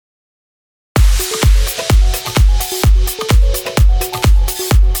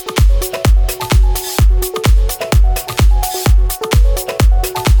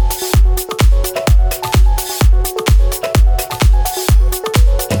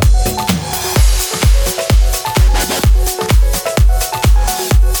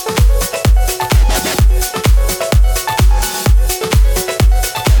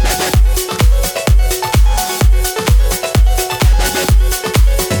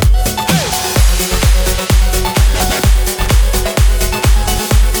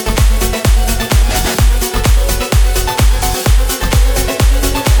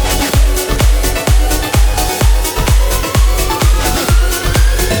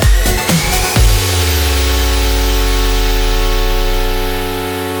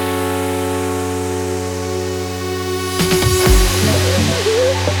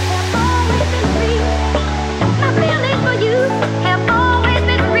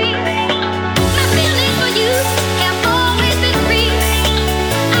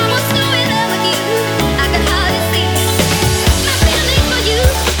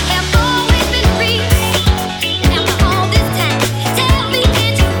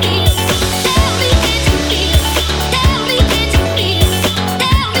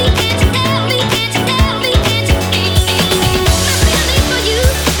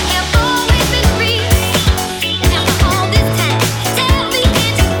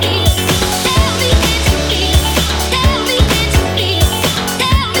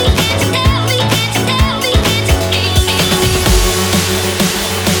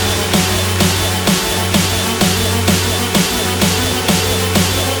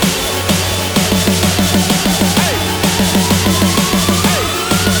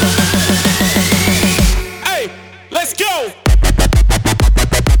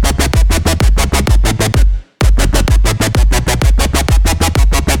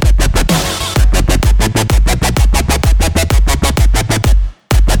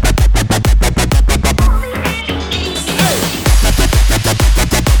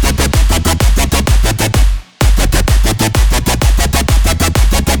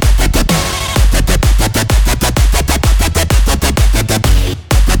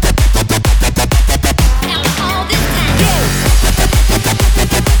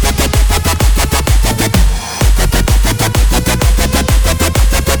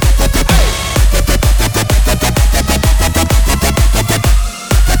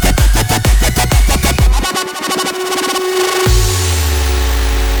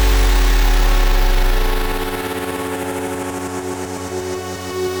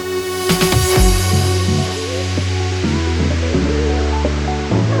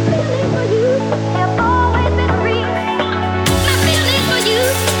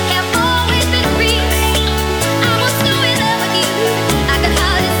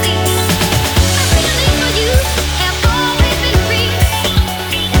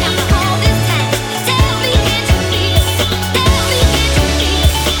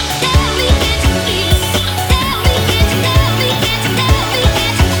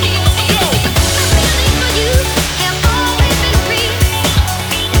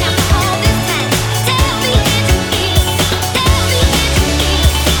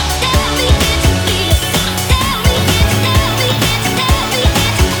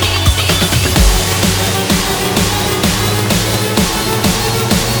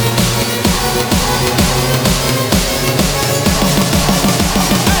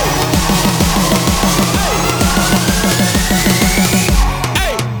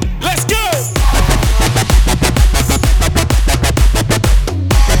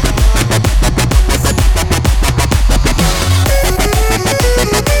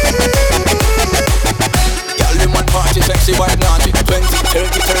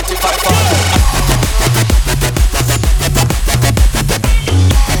35, 40.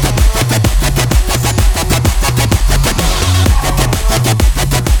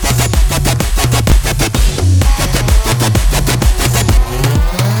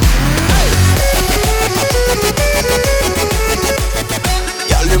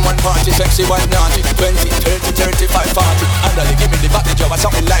 Sexy white naughty 20, 30, 35, 40. Andale, give me the back, the job or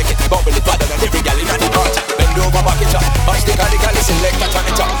something like it. Bubble it better than every gal in the party. Bend over, back it up. Punch the galley, select a turn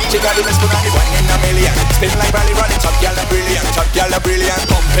it up. She got the best one on the one in a million. Spin like rally, rally. Top gal are brilliant, top gal are brilliant.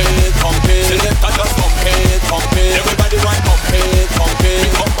 Pump it, pump it. Select a just pump it, pump it. Everybody want pump it, pump it.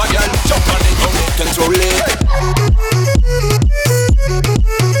 Pick up a gal, jump on it, own it, control it.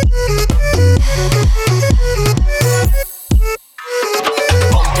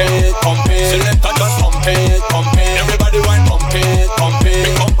 Pump it, select and just pump it. Everybody want pump it.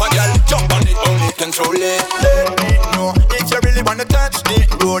 Pick up a girl, jump on it, own it, control it. Let me know if you really wanna touch the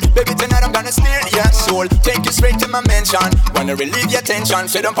road. Baby, tonight I'm gonna steal your soul. Take you straight to my mansion. Wanna relieve your tension.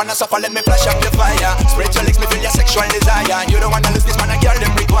 Sit down on the sofa, let me flash up your fire. Spread your legs, me feel your sexual desire. You don't wanna lose this man, a girl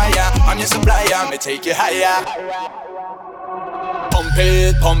them require. I'm your supplier, me take you higher.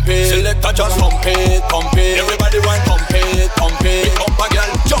 Pump it, select and just pump it. Everybody want pump it. Pick up a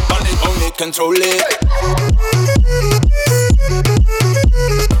girl, jump on it, own it, control it.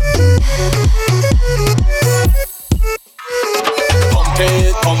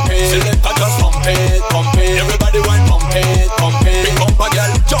 Pump it, select and just pump it. Everybody want pump it. Pick up a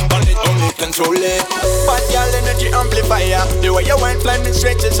girl, jump on it, own it, control it. Bad girl energy amplifier. The way you went fly me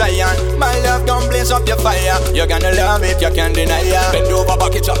straight to Zion. My love don't blaze up your fire. You're gonna love it, you can't deny ya. Bend over,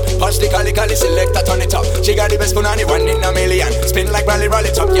 back it up. Punch the cali, select a turn it up. She got the best one on the one in a million. Spin like rally,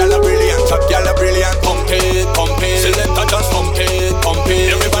 top girl are brilliant, top girl are brilliant. Pump it. Select a just pump it.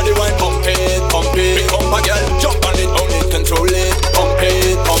 Everybody want pump it. Pick up a girl, jump on it, own it, control it. Pump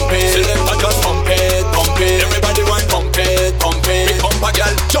it. Select a just pump it. Everybody want pump it. Pick up a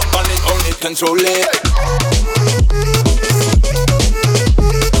girl, jump on it, own it, control it.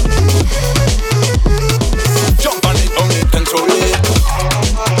 Jump on it, own it, control it.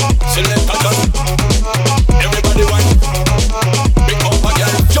 Select a just. Everybody want. Pick up a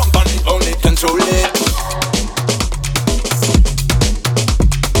girl, jump on it, own it, control it.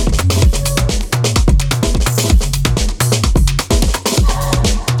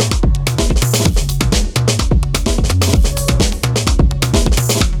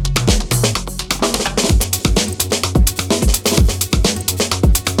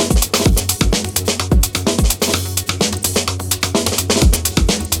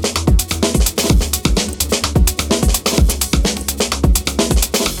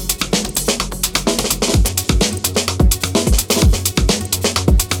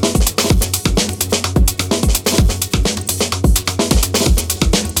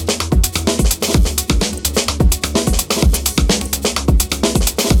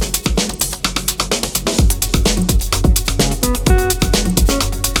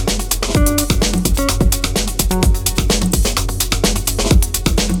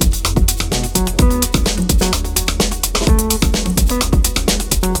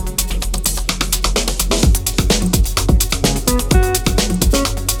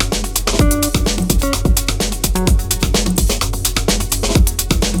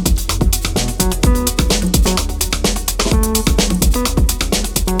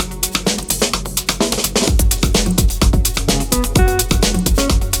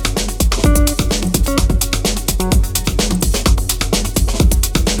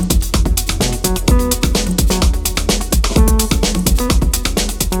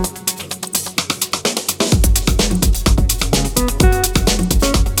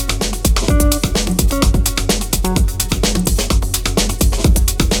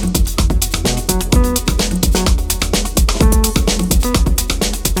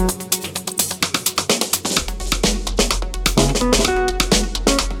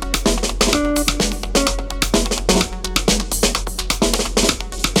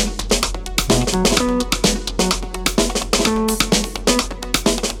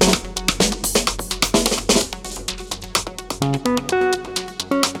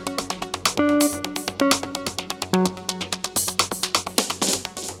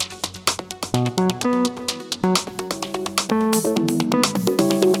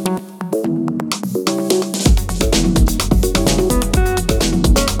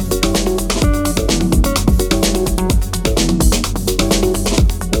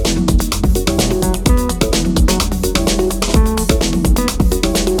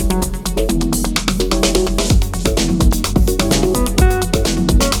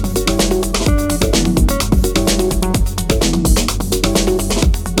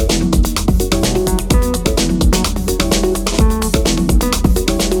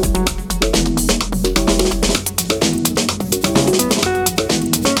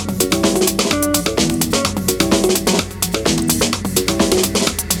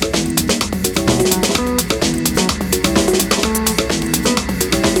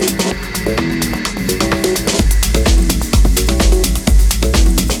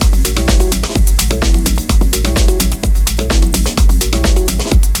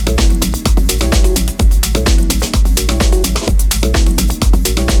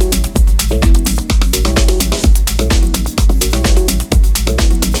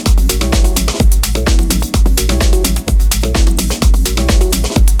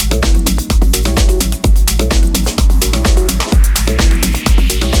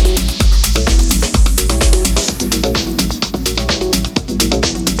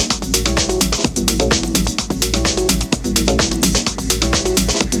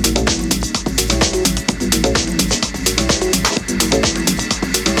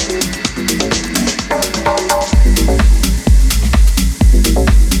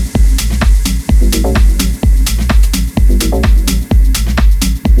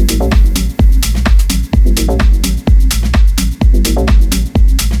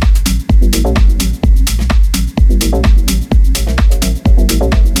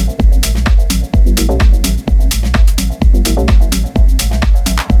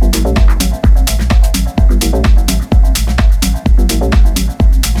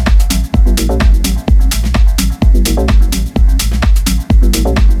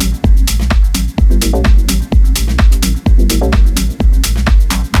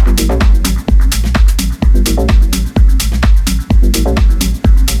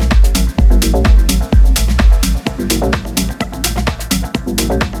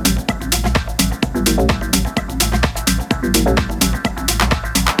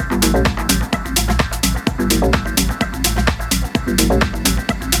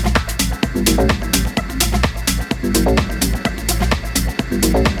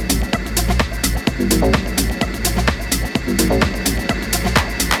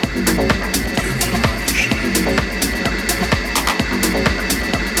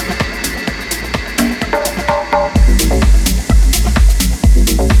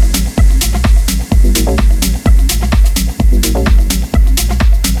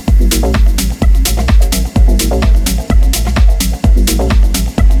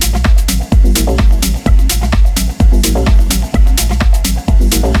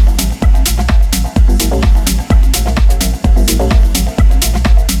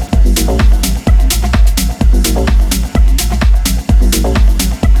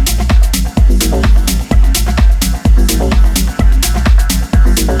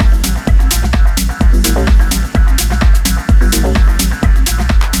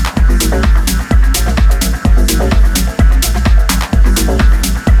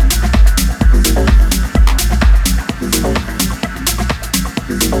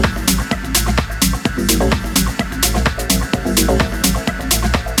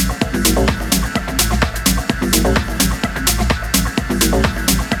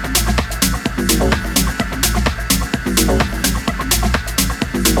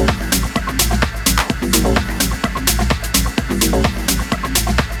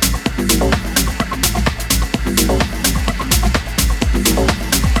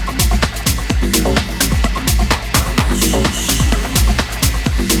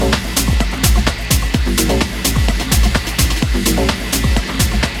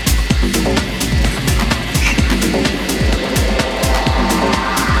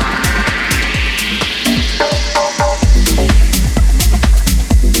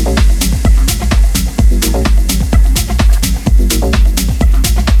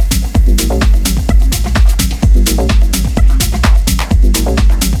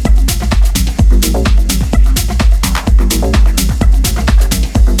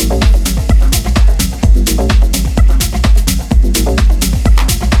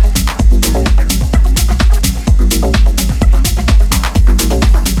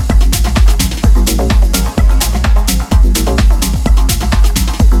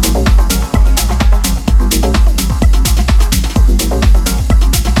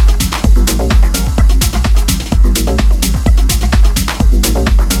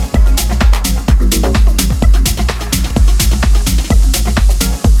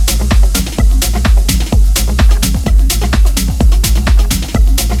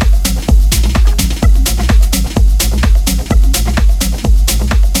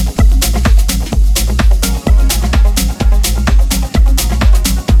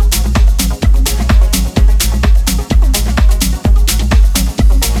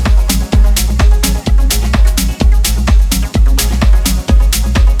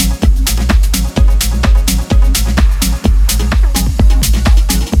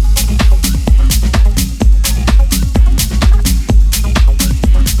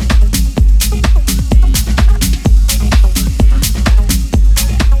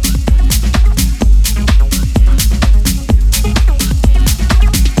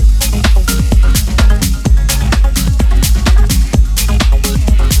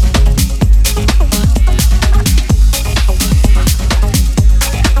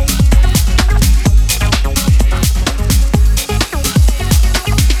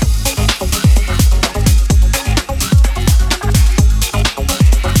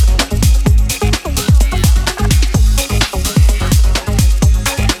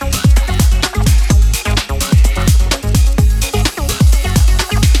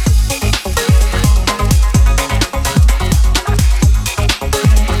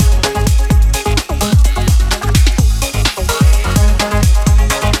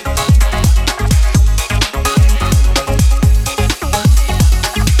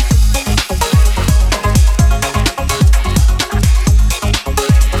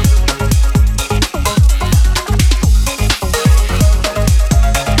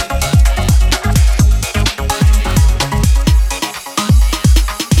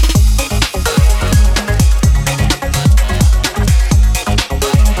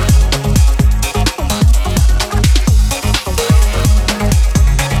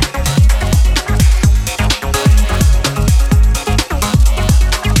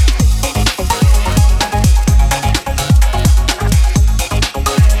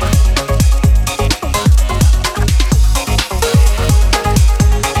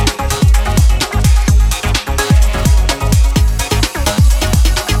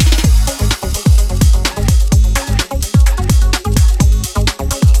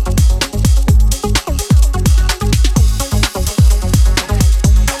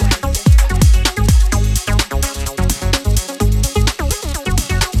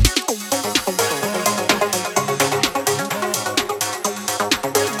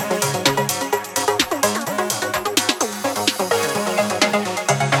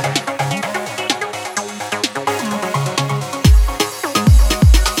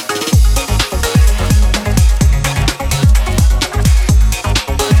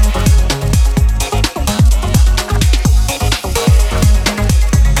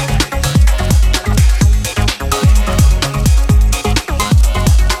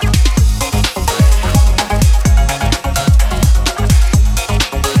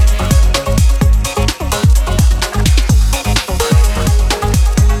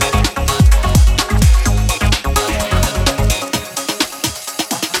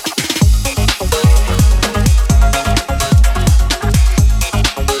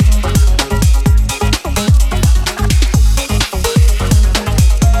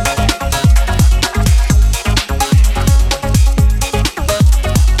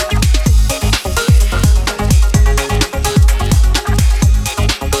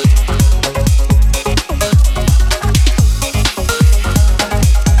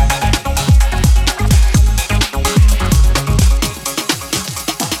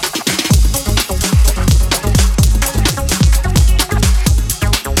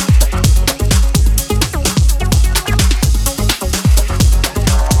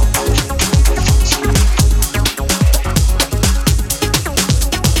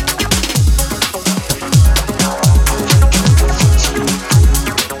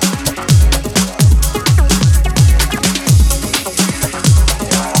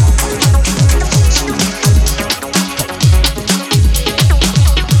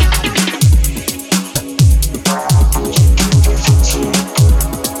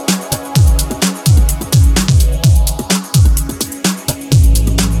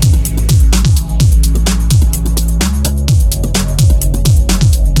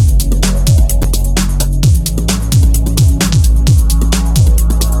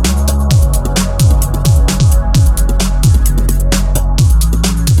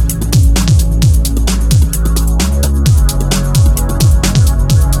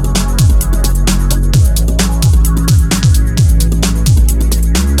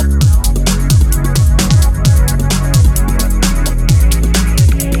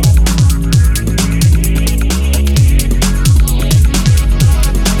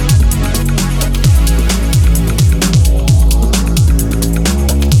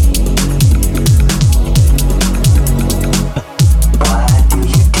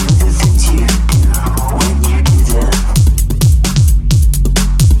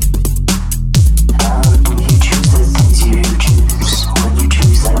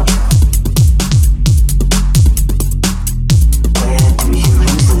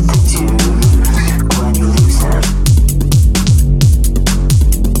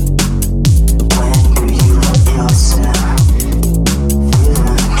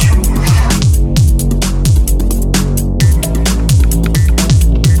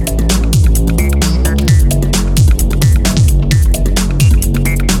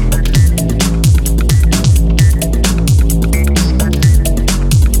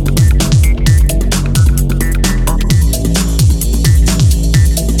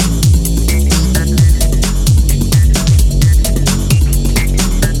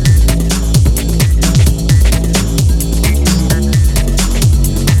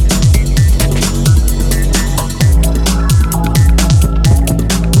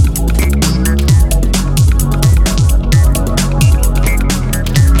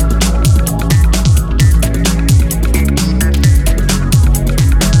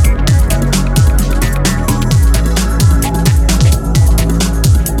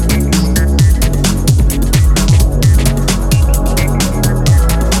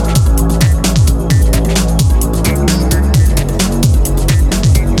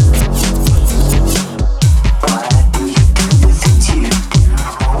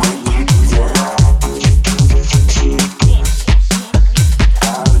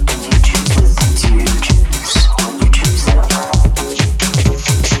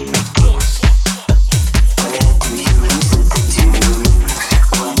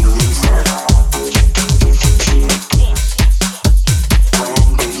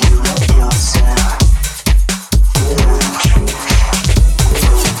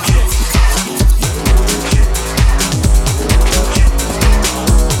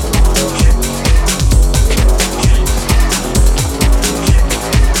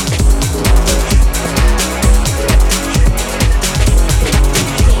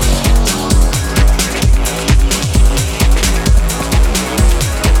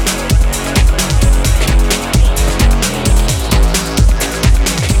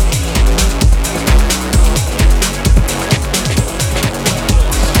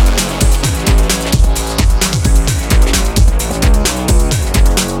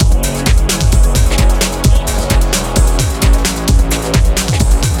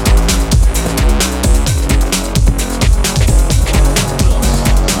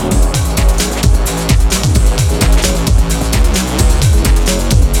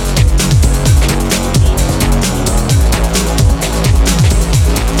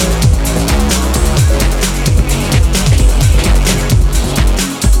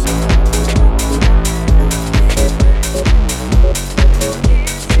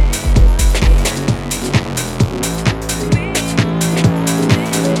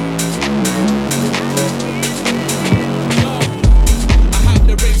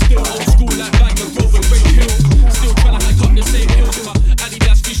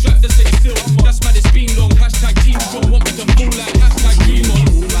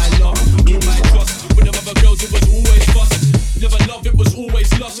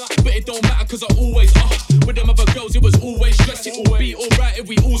 always lost. But it don't matter cause I always with them other girls it was always stress. It would be alright if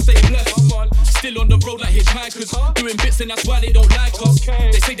we all stay blessed. Still on the road like hitchhikers, doing bits and that's why they don't like us.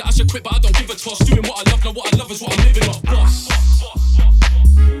 They say that I should quit but I don't give a toss. Doing what I love, now what I love is what I'm living off. Boss.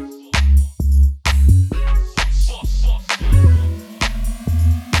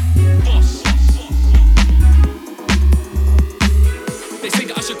 They say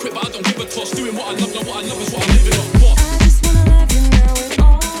that I should quit but I don't give a toss. Doing what I love, now what I love is what I'm living off. Boss. I just wanna love you now with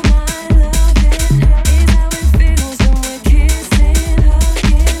all my loving. Is how it feels when we're kissing,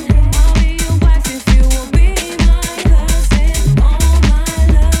 hugging. I'll be your wife if you will be my husband. All my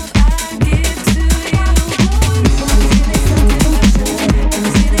love I give to you. I'm feeling something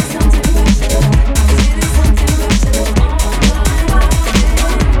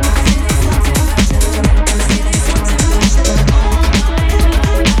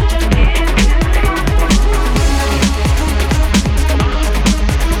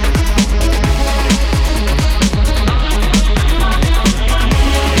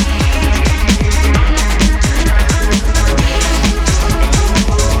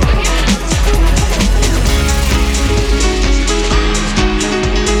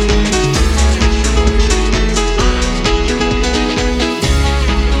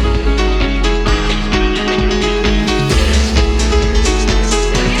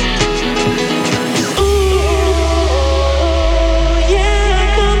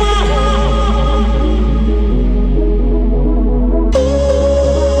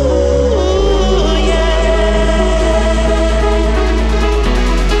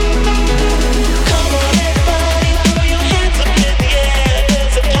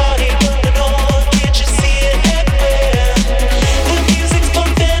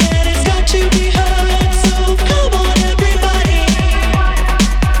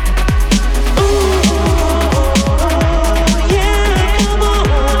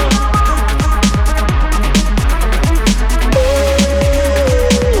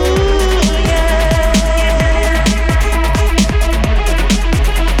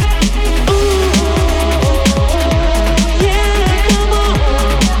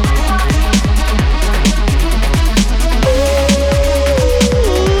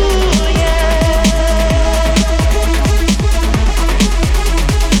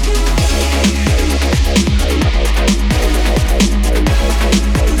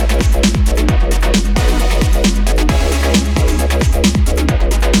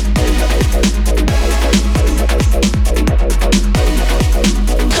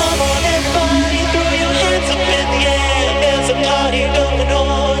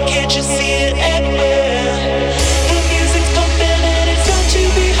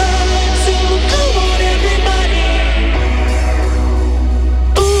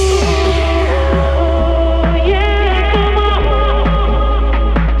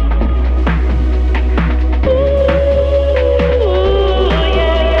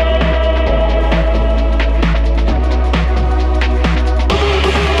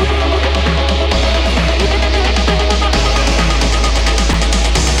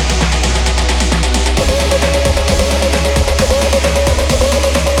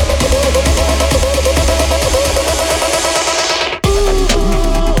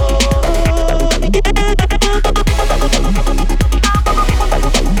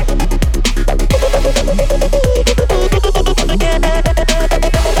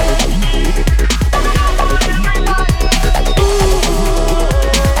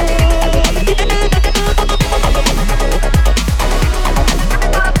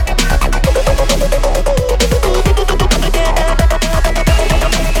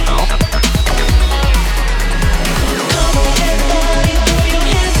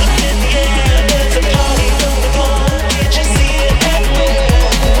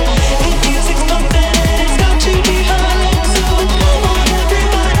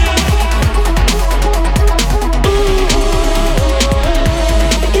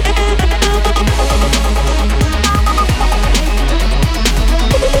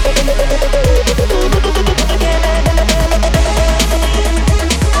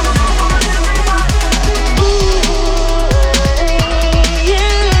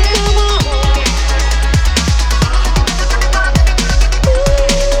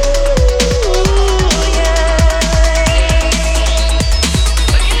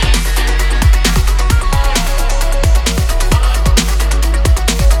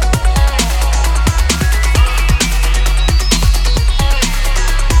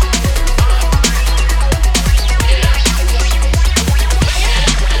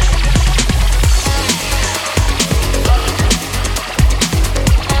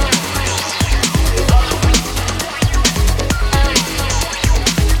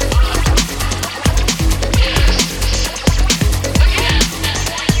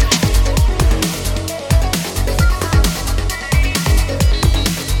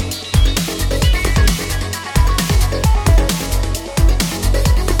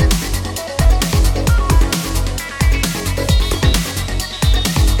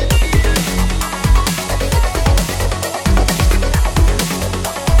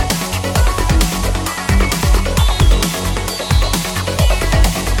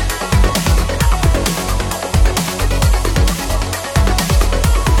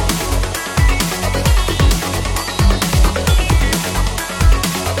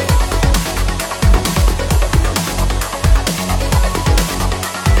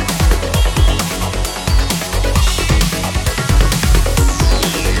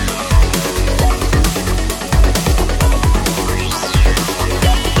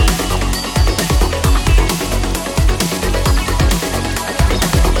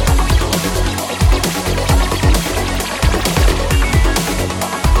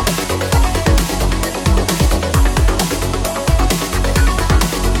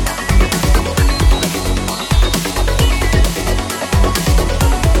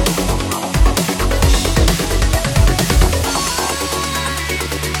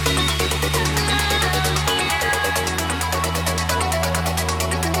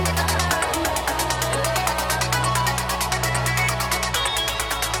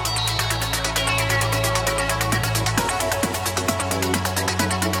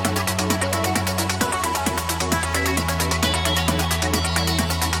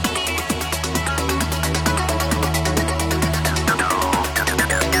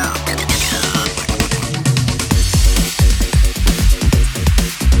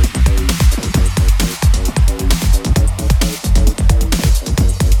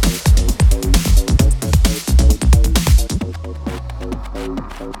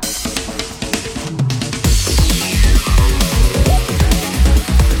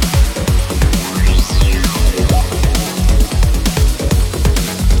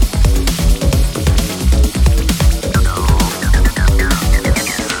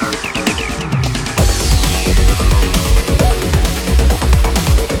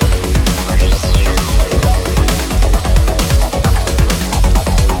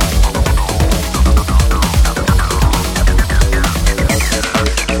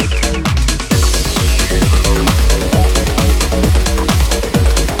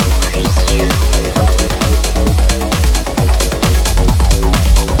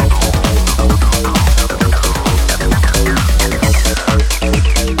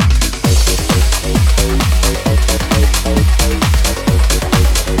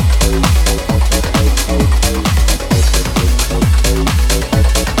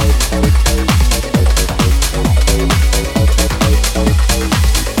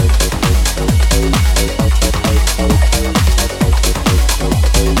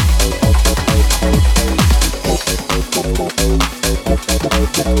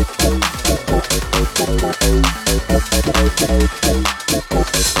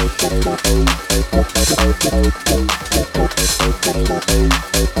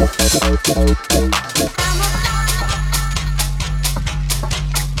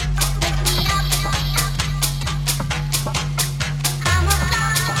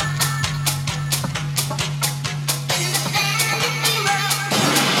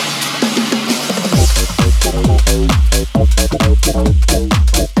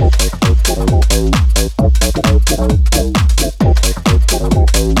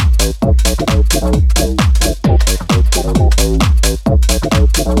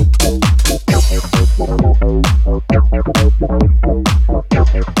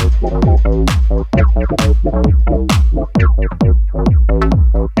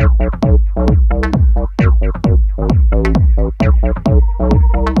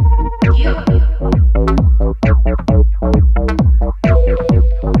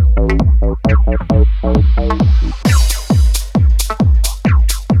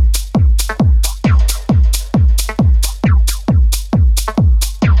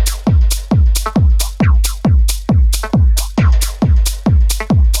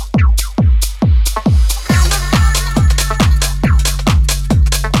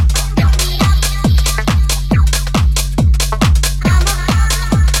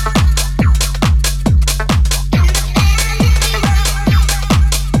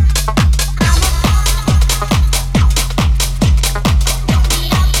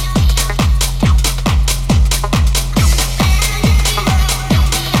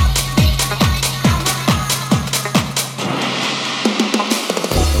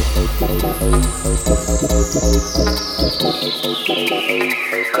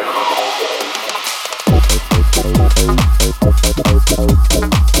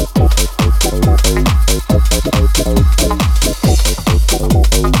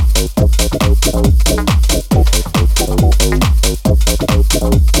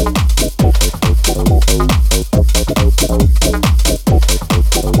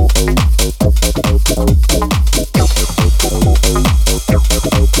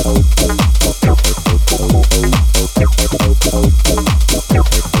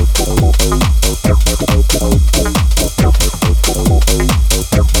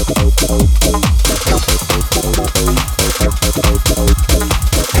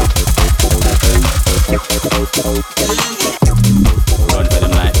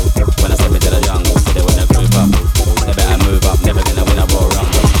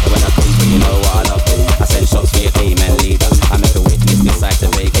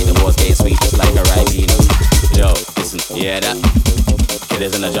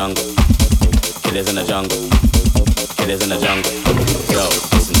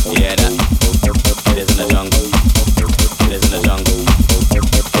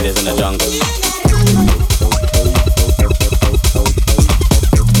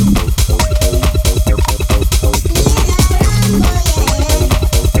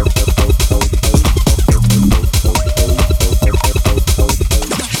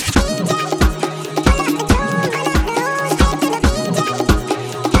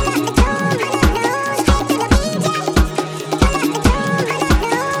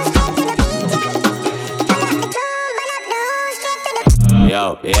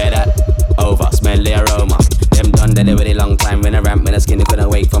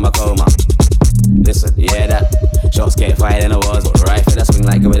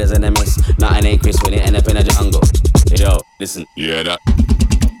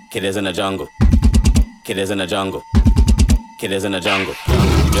Kid is in the jungle. Kid is in the jungle. Killers in the jungle.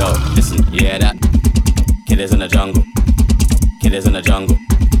 Yo, listen, you hear that? Killers in the jungle. Killers in the jungle.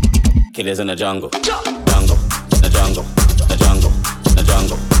 Killers in the jungle. Jungle, the jungle, the jungle, the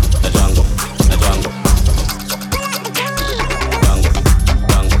jungle, the jungle, the jungle.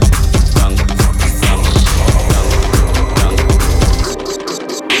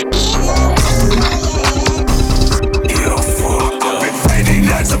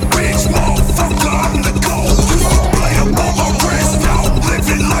 As a bitch, motherfucker, I'm the gold. Blade up on my wrist, now I'm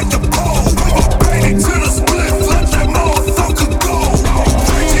living like the pole. Painting to the split, let that motherfucker go.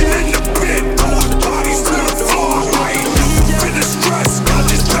 Drinking in the pit, throwing bodies to the floor. I ain't never been stressed, got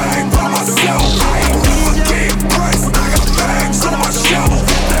this bag by myself. I ain't never get pressed, I got bags on my shelf.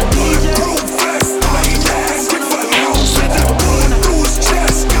 That bulletproof vest, I ain't asking for help. Said that bullet through his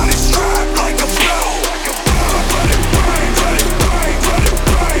chest, got it strapped like a belt. Let it bang, let it bang, let it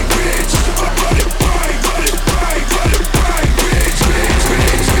bang, bitch. Let it bang, let it bang, let it bang, bitch. Let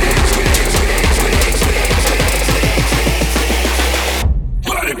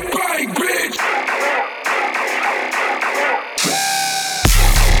it bang, bitch. Bang, bitch. Bang, bitch.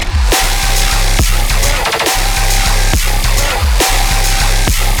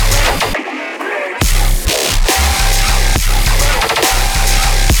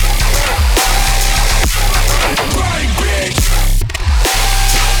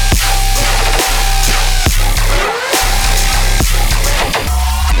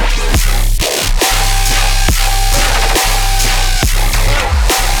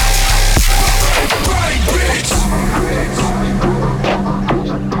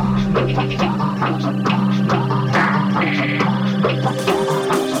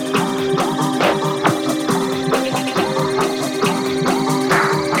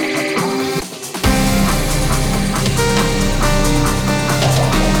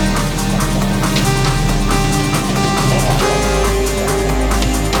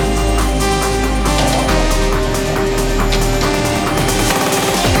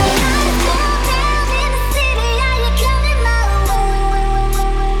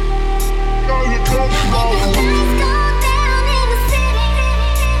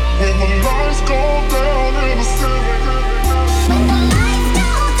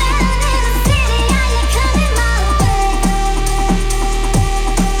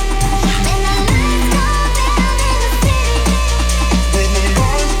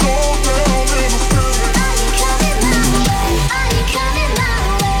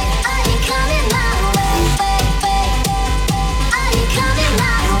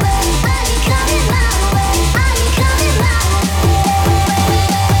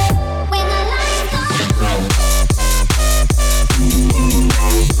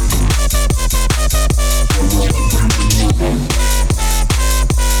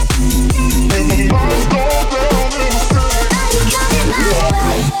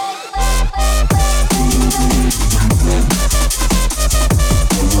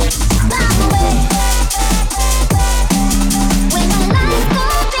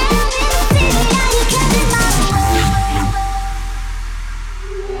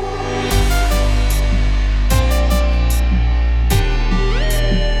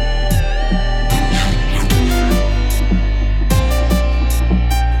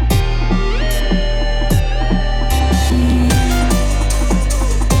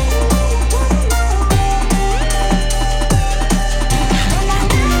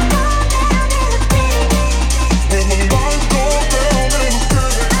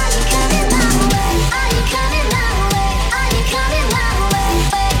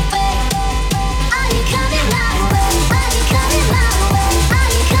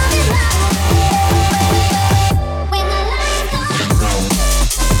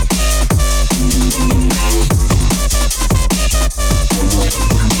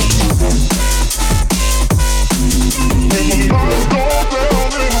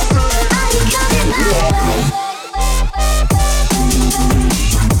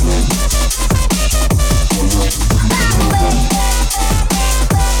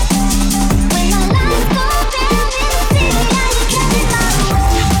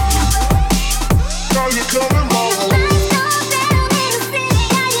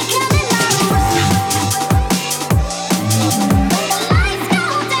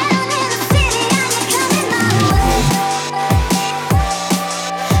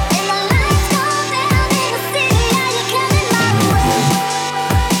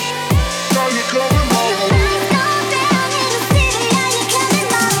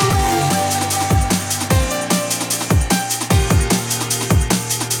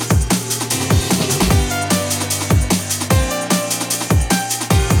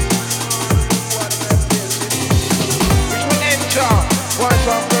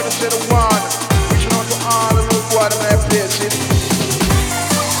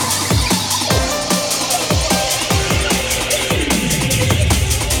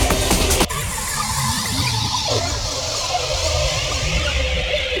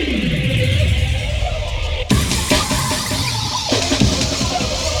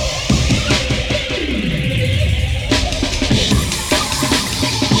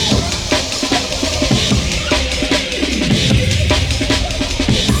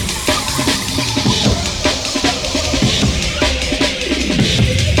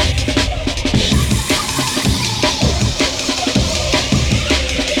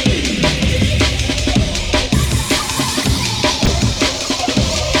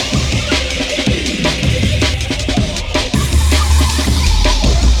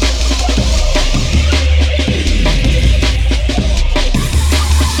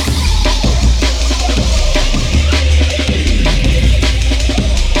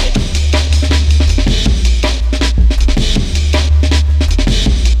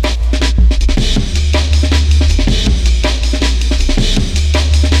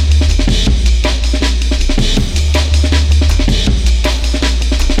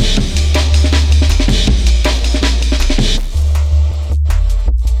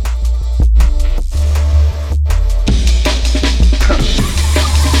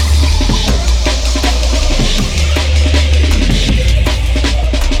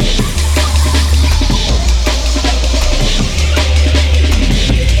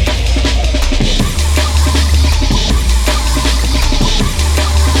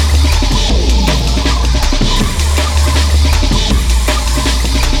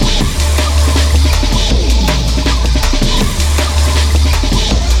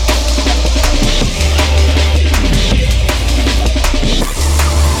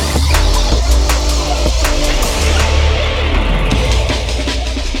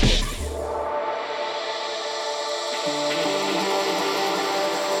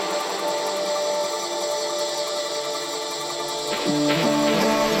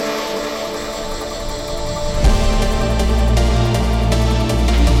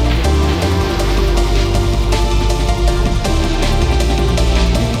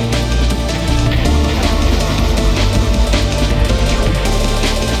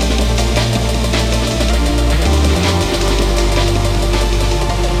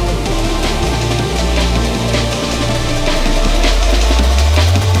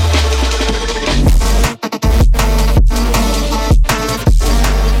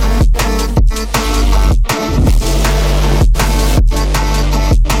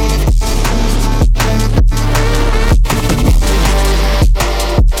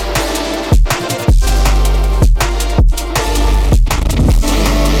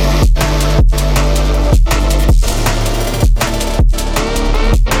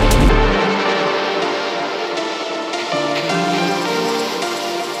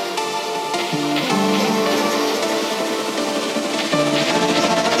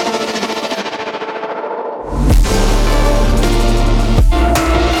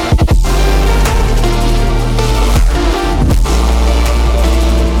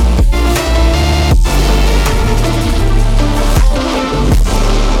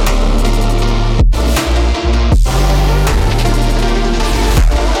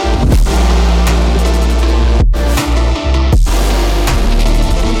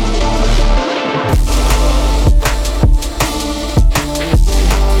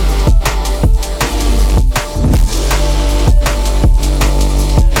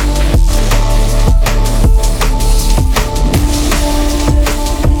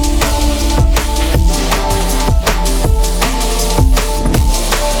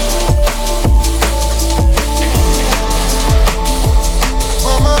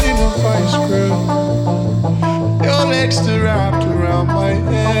 vice grip. Your legs still wrapped around my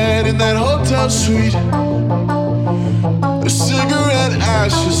head in that hotel suite. The cigarette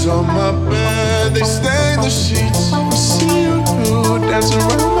ashes on my bed, they stain the sheets. I see you dancing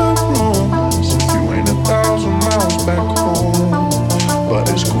around my room as if you ain't 1,000 miles back home. But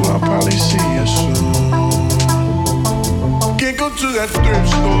it's cool, I'll probably see you soon. Can't go to that thrift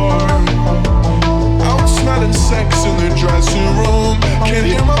store. Out smelling sex in the dressing room. Can't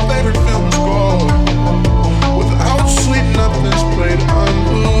hear my favorite film score. Without sweet nothing's played on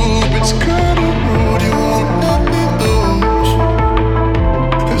loop. It's kinda rude, you won't let me lose.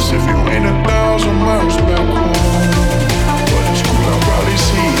 As if you ain't 1,000 miles back home. But it's cool, I'll probably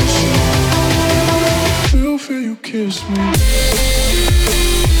see you soon. Feel you kiss me.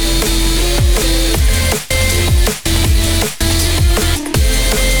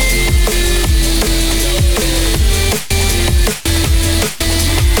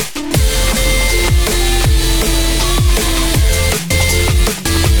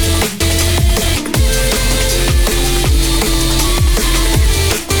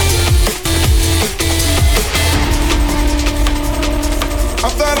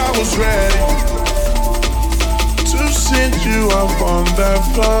 Was ready to send you off on that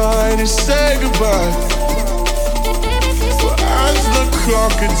flight and say goodbye. But as the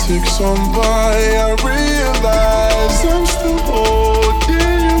clock it ticks on by, I realize I'm still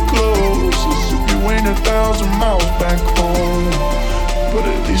holding you close. As if you ain't 1,000 miles back home, but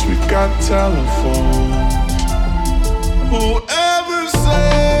at least we got telephone. Whoever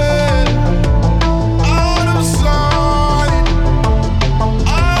said out of sight,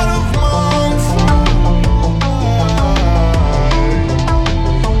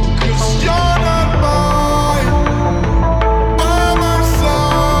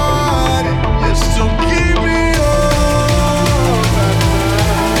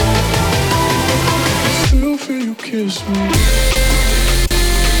 kiss me.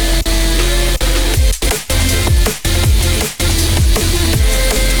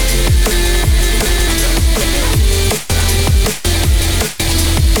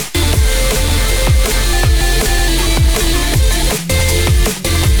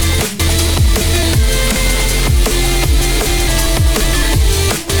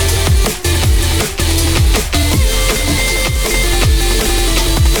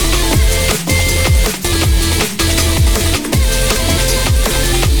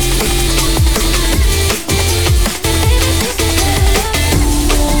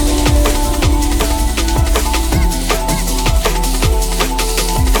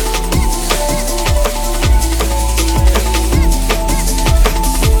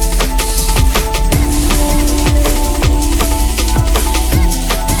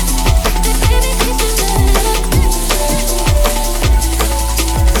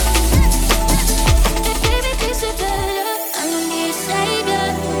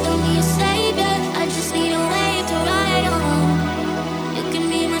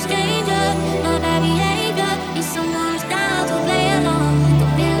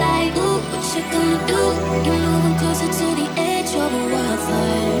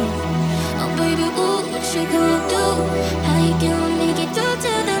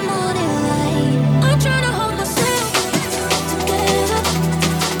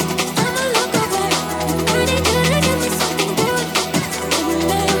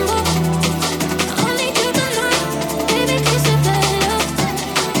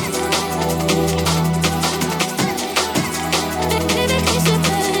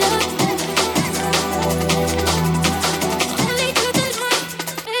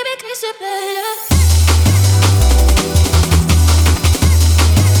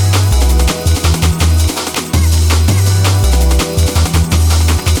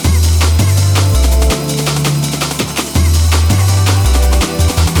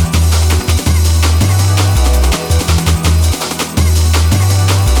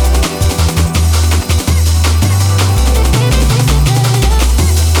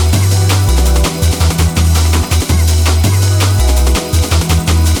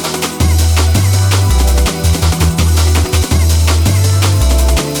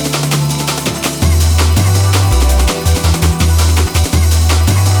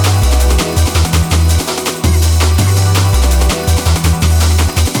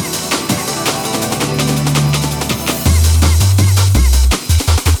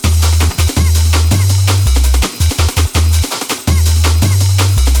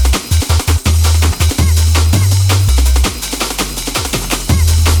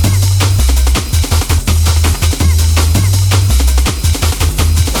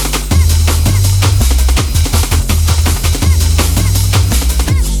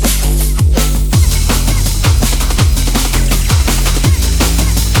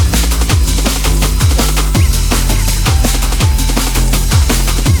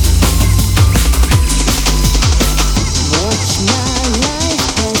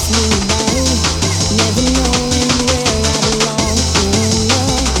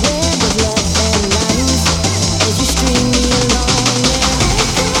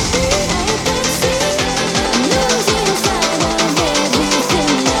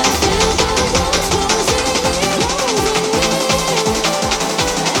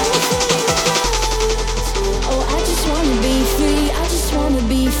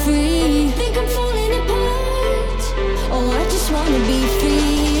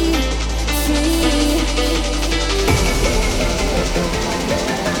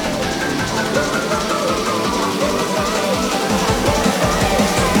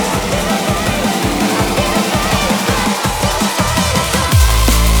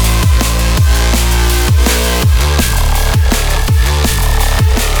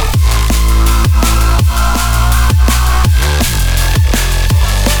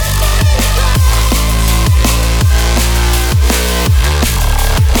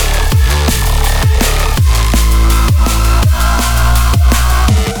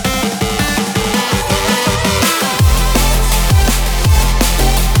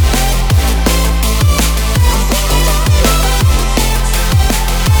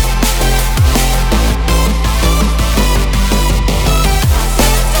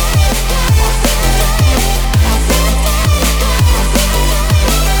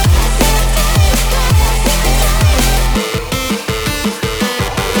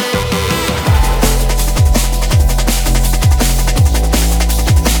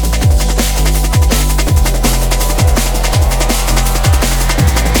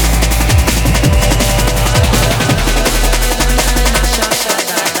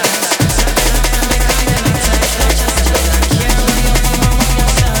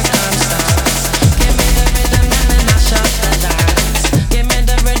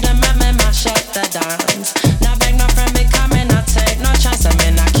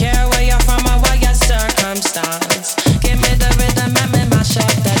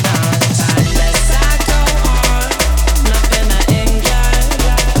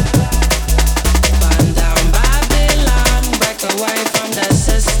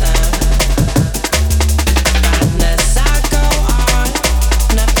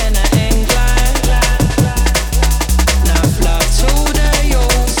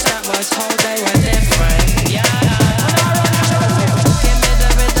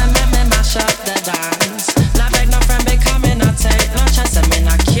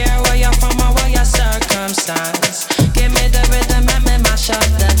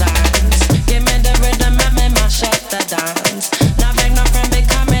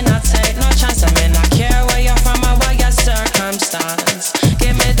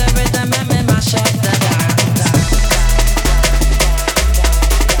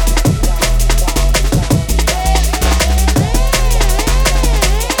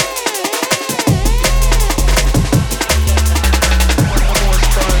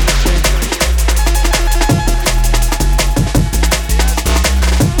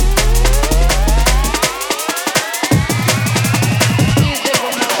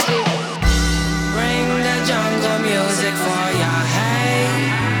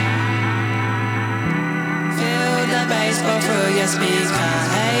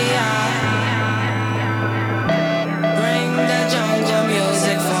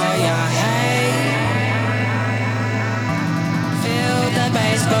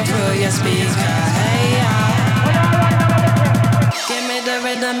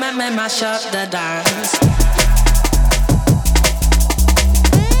 mash up the dance.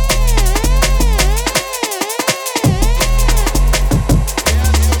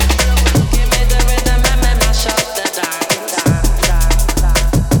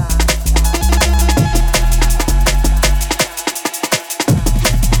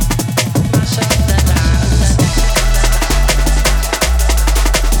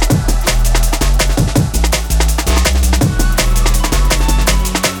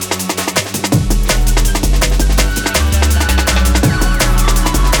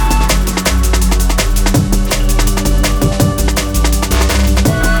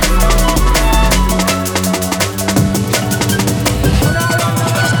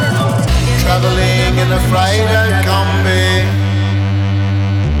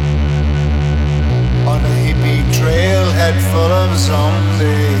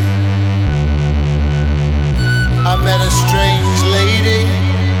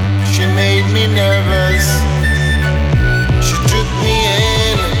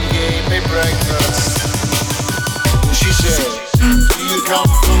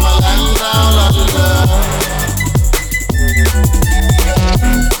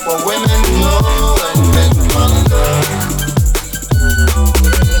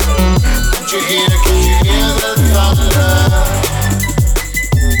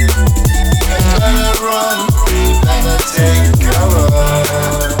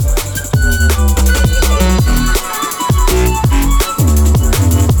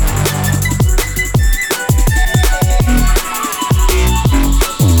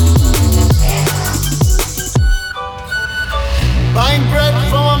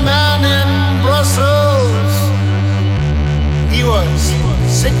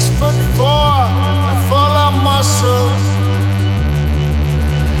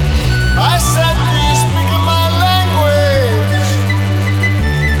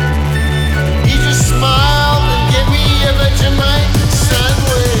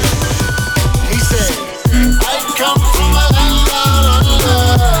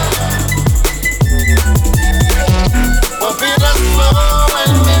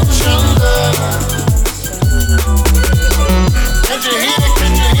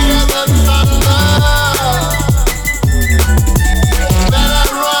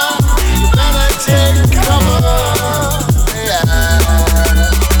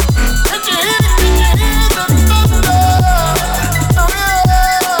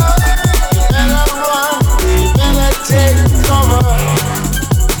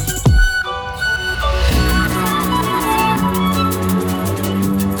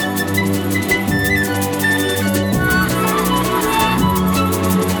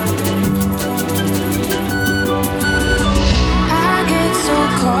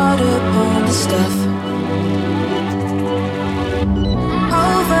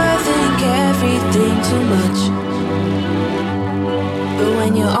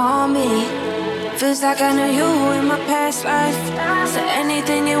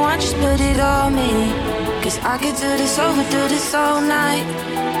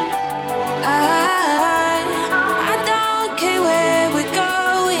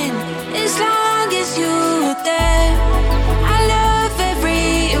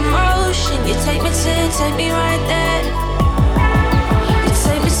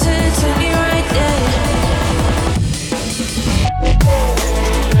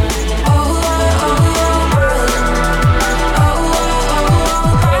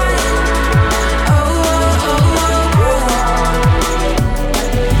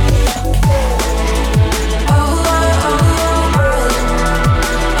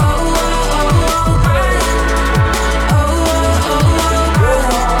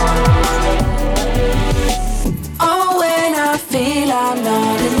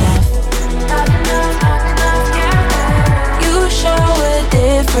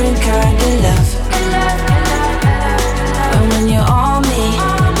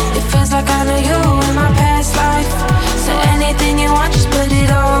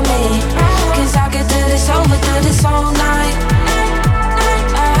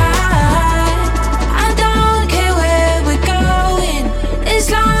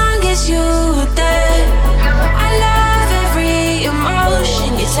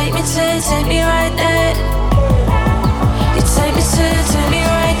 Take me right there. You take me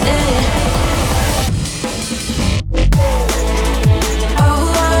right there.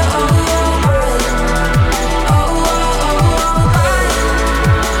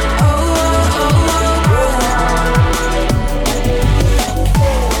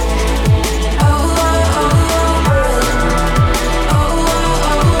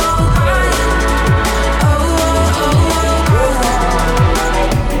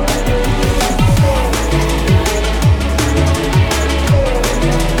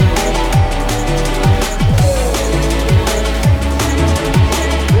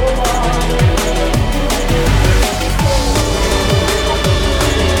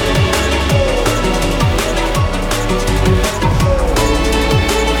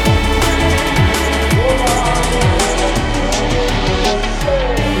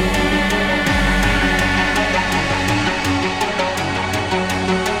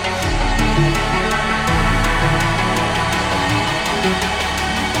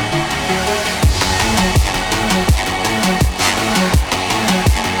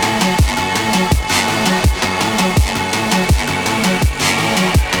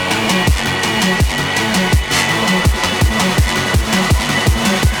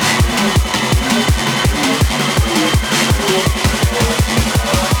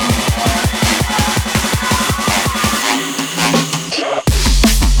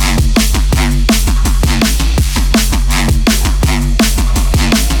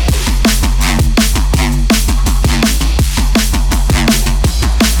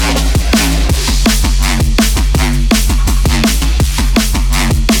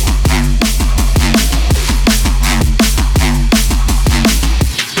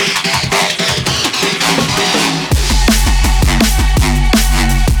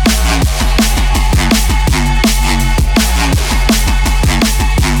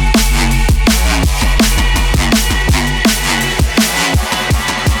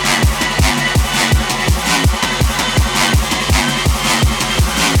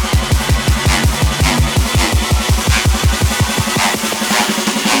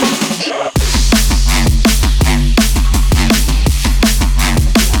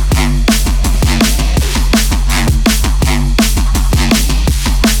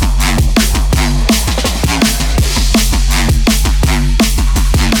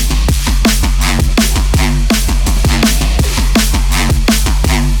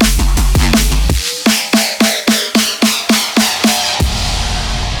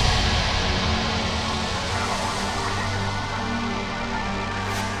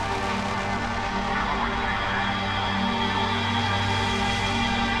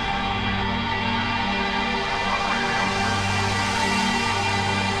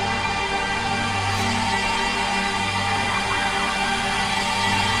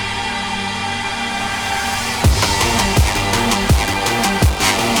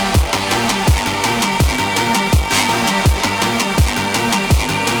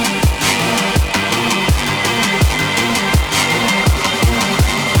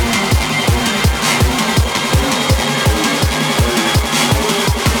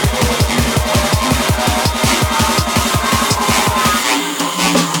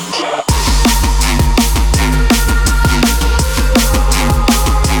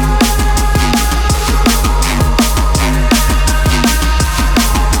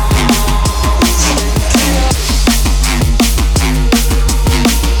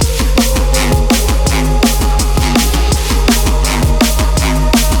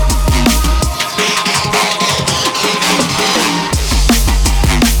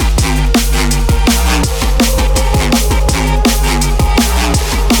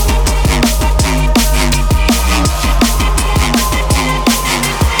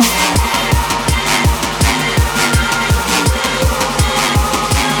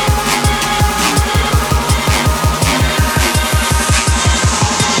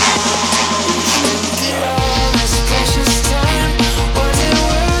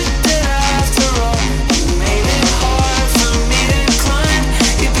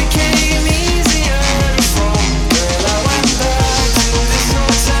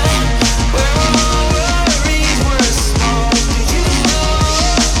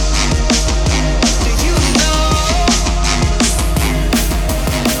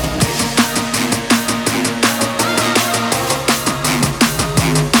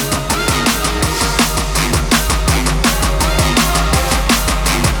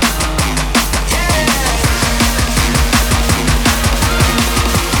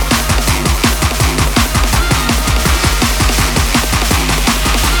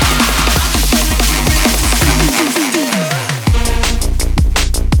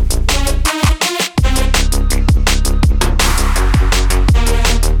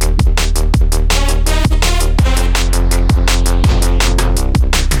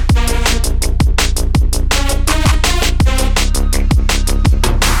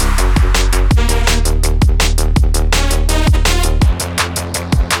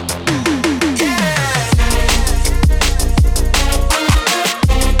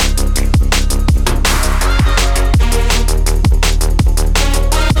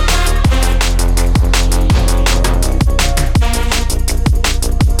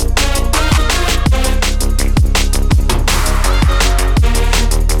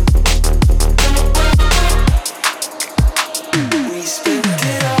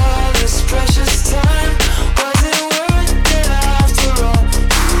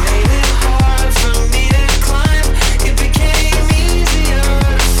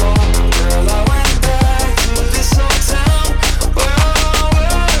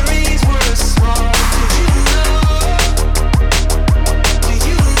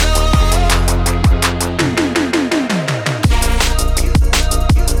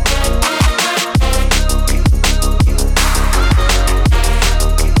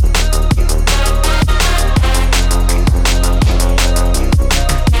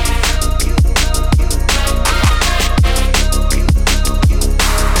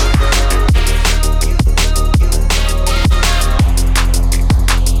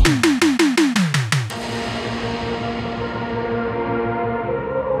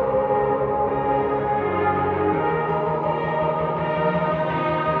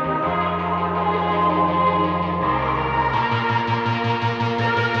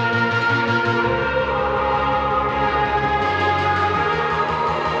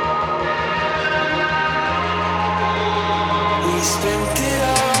 Wasting